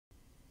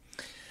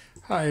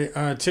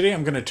Hi, today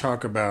I'm going to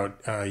talk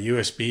about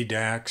USB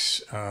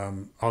DACs,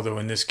 although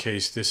in this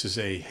case this is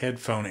a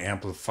headphone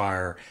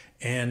amplifier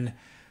and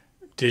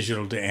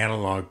digital to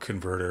analog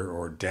converter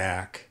or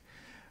DAC.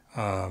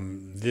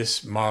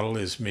 This model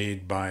is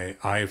made by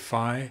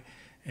iFi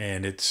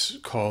and it's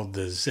called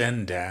the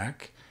Zen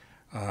DAC.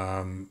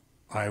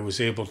 I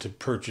was able to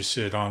purchase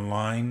it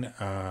online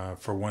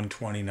for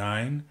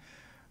 $129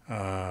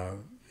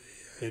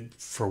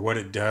 for what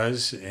it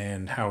does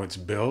and how it's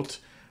built.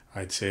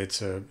 I'd say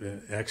it's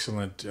an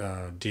excellent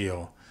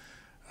deal.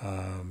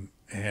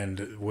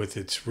 And with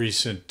its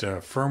recent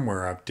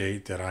firmware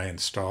update that I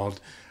installed,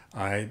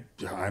 I'm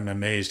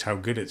amazed how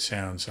good it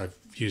sounds. I've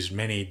used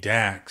many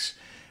DACs,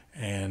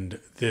 and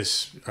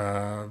this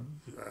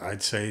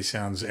I'd say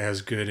sounds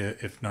as good,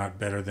 if not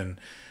better, than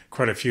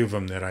quite a few of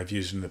them that I've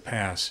used in the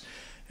past.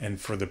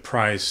 And for the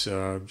price,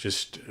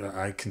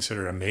 I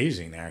consider it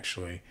amazing,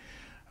 actually.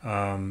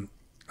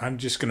 I'm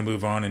just going to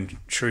move on and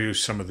show you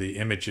some of the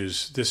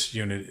images. This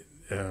unit,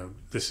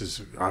 this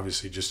is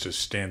obviously just a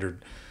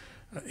standard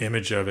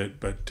image of it,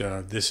 but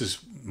this is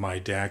my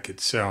DAC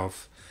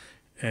itself.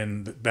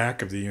 And the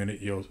back of the unit,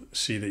 you'll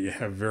see that you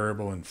have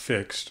variable and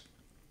fixed.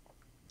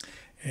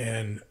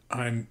 And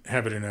I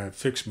have it in a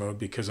fixed mode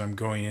because I'm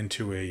going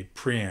into a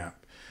preamp.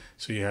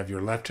 So you have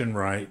your left and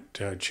right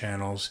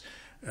channels.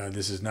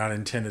 This is not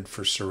intended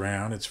for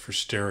surround, it's for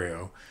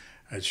stereo.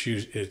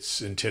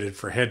 It's intended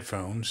for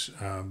headphones,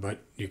 but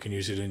you can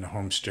use it in a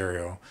home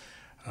stereo,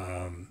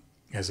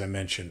 as I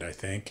mentioned, I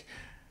think,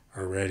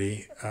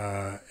 already.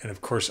 And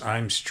of course,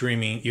 I'm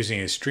using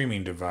a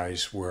streaming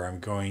device where I'm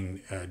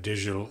going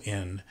digital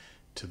in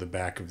to the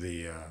back of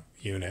the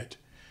unit.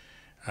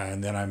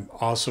 And then I'm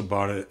also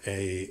bought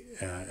a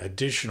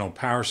additional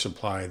power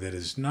supply that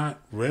is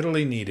not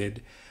readily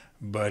needed,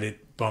 but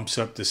it bumps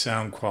up the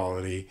sound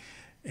quality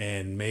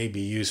and may be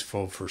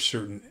useful for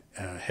certain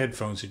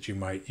headphones that you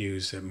might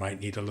use that might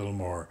need a little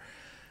more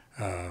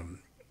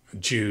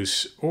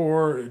juice,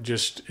 or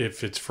just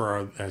if it's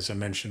for, as I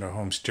mentioned, a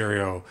home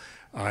stereo.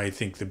 I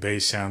think the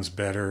bass sounds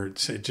better.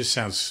 It just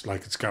sounds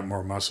like it's got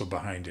more muscle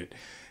behind it,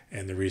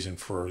 and the reason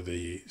for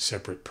the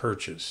separate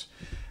purchase.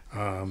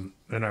 And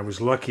I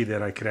was lucky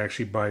that I could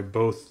actually buy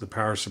both the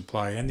power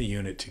supply and the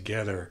unit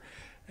together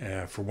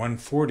for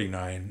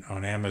 $149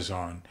 on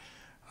Amazon.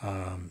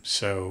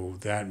 So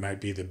that might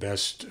be the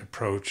best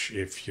approach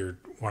if you're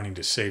wanting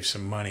to save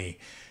some money.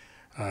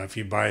 If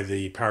you buy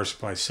the power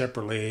supply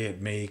separately,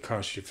 it may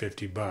cost you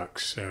 $50.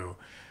 So,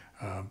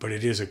 but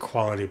it is a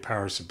quality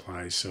power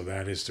supply, so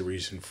that is the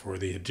reason for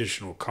the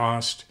additional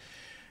cost.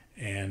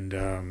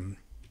 And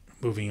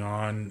moving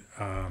on,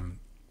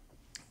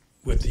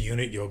 with the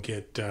unit, you'll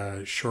get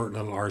short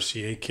little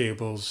RCA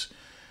cables,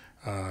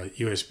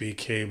 USB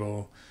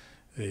cable,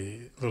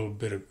 a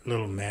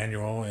little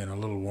manual, and a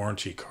little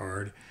warranty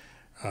card.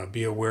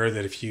 Be aware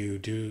that if you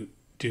do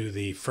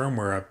the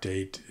firmware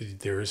update,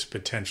 there is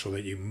potential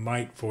that you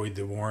might void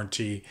the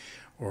warranty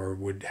or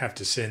would have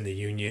to send the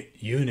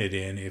unit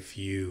in if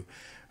you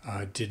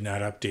did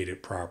not update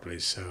it properly.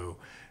 So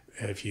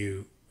if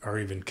you are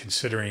even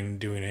considering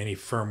doing any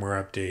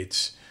firmware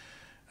updates,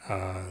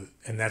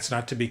 and that's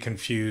not to be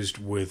confused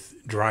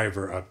with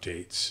driver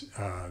updates.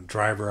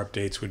 Driver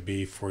updates would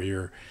be for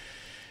your,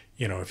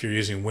 if you're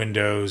using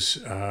Windows.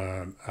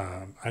 I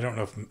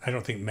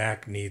don't think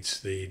Mac needs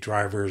the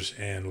drivers,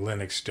 and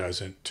Linux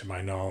doesn't, to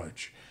my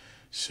knowledge.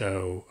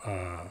 So,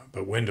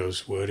 but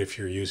Windows would if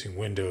you're using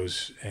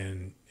Windows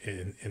and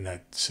in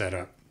that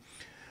setup.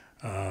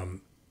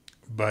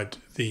 But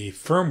the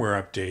firmware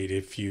update,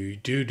 if you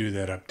do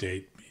that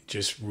update,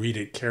 just read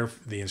it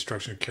the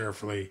instruction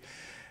carefully.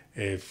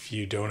 If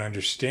you don't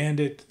understand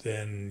it,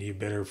 then you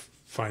better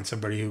find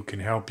somebody who can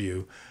help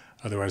you.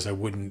 Otherwise, I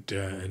wouldn't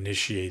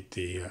initiate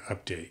the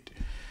update.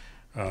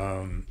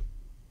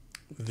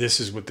 This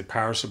is what the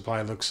power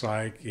supply looks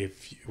like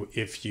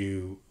if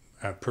you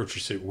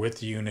purchase it with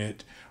the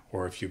unit,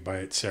 or if you buy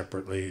it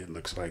separately, it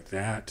looks like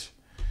that.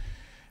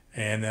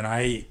 And then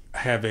I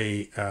have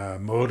a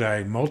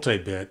Modi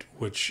multi-bit,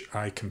 which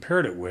I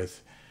compared it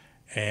with,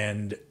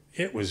 and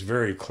it was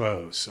very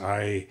close.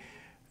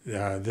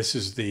 This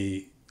is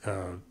the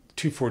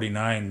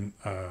 249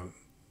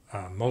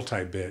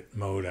 multi-bit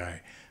Modi,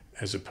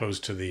 as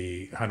opposed to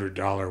the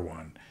 $100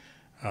 one.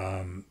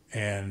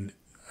 And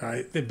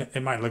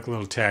it might look a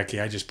little tacky.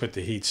 I just put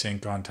the heat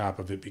sink on top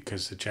of it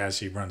because the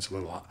chassis runs a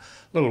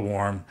little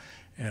warm,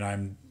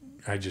 and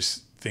I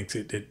just think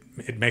that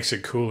it makes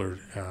it cooler.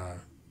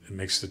 It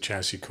makes the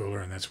chassis cooler,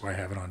 and that's why I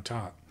have it on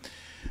top.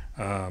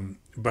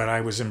 But I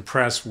was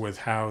impressed with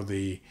how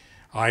the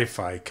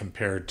iFi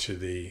compared to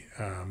the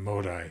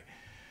Modi.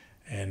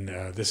 And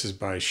this is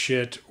by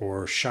Shit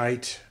or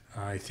Shite.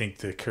 I think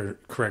the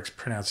correct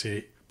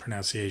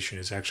pronunciation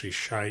is actually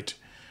Shite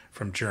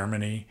from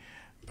Germany,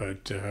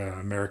 but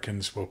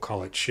Americans will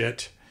call it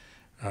Shit.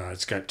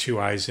 It's got two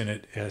I's in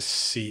it,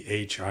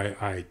 SCHIIT.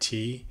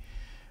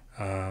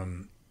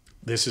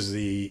 This is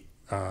the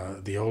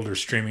older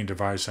streaming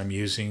device I'm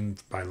using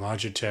by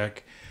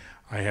Logitech.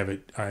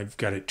 I've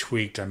got it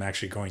tweaked. I'm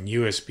actually going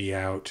USB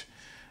out.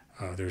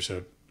 There's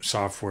a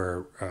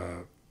software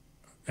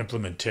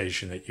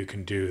implementation that you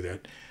can do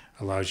that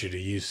allows you to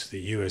use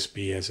the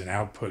USB as an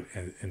output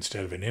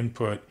instead of an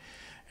input,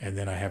 and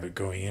then I have it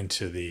going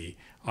into the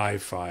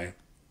iFi.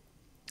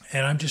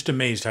 And I'm just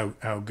amazed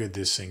how good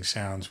this thing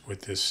sounds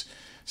with this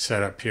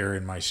setup here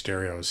in my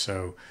stereo.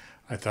 So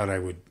I thought I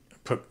would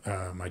put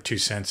my 2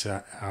 cents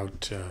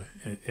out to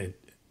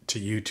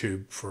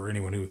YouTube for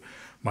anyone who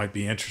might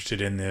be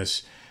interested in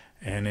this.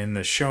 And in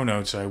the show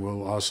notes, I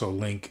will also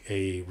link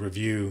a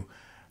review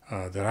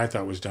that I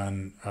thought was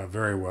done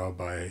very well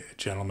by a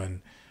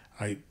gentleman.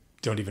 I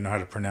don't even know how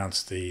to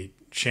pronounce the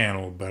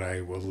channel, but I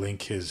will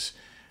link his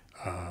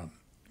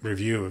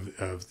review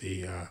of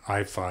the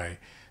iFi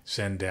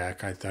Zen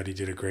DAC. I thought he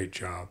did a great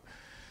job.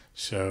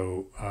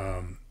 So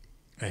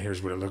and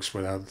here's what it looks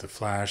without the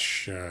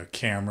flash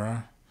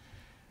camera.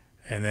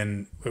 And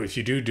then if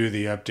you do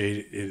the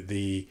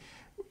update,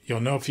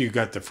 you'll know if you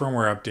got the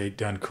firmware update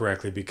done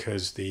correctly,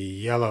 because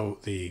the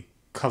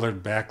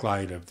colored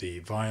backlight of the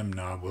volume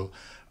knob will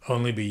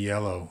only be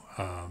yellow.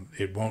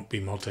 It won't be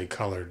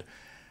multicolored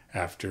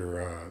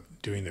after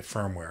doing the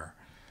firmware.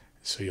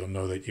 So you'll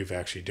know that you've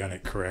actually done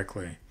it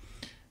correctly.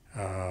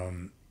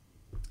 And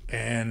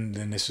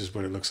then this is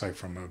what it looks like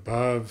from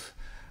above.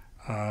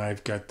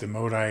 I've got the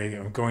Modi.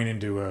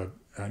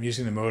 I'm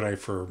using the Modi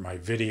for my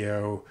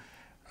video,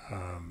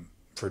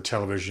 for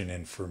television,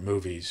 and for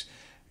movies,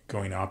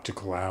 going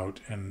optical out.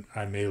 And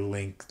I may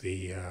link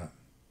the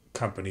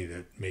company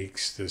that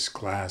makes this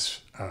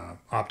glass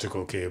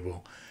optical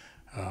cable,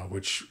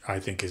 which I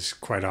think is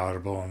quite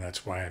audible, and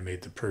that's why I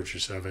made the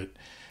purchase of it.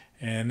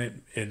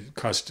 And it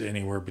cost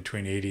anywhere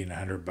between $80 and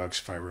 $100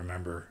 if I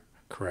remember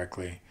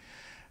correctly.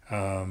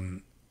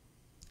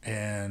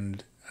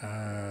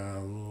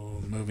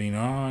 Moving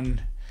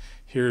on,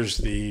 here's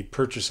the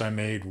purchase I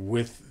made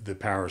with the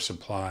power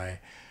supply.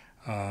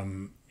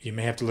 You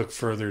may have to look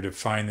further to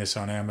find this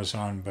on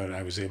Amazon, but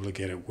I was able to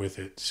get it with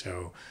it,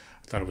 so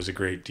I thought it was a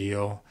great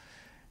deal.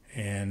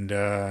 And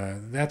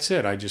that's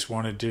it. I just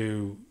wanted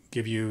to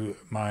give you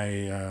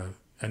my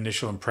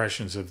initial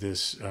impressions of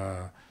this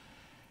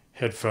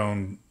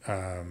headphone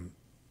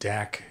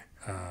DAC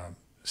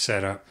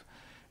setup,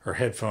 or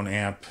headphone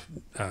amp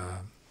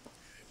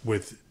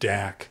with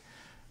DAC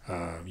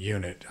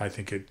unit. I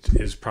think it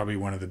is probably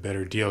one of the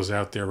better deals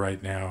out there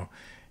right now,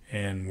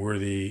 and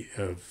worthy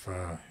of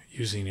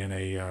using in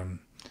a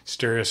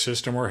stereo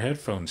system or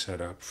headphone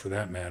setup for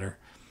that matter.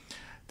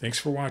 Thanks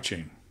for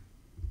watching.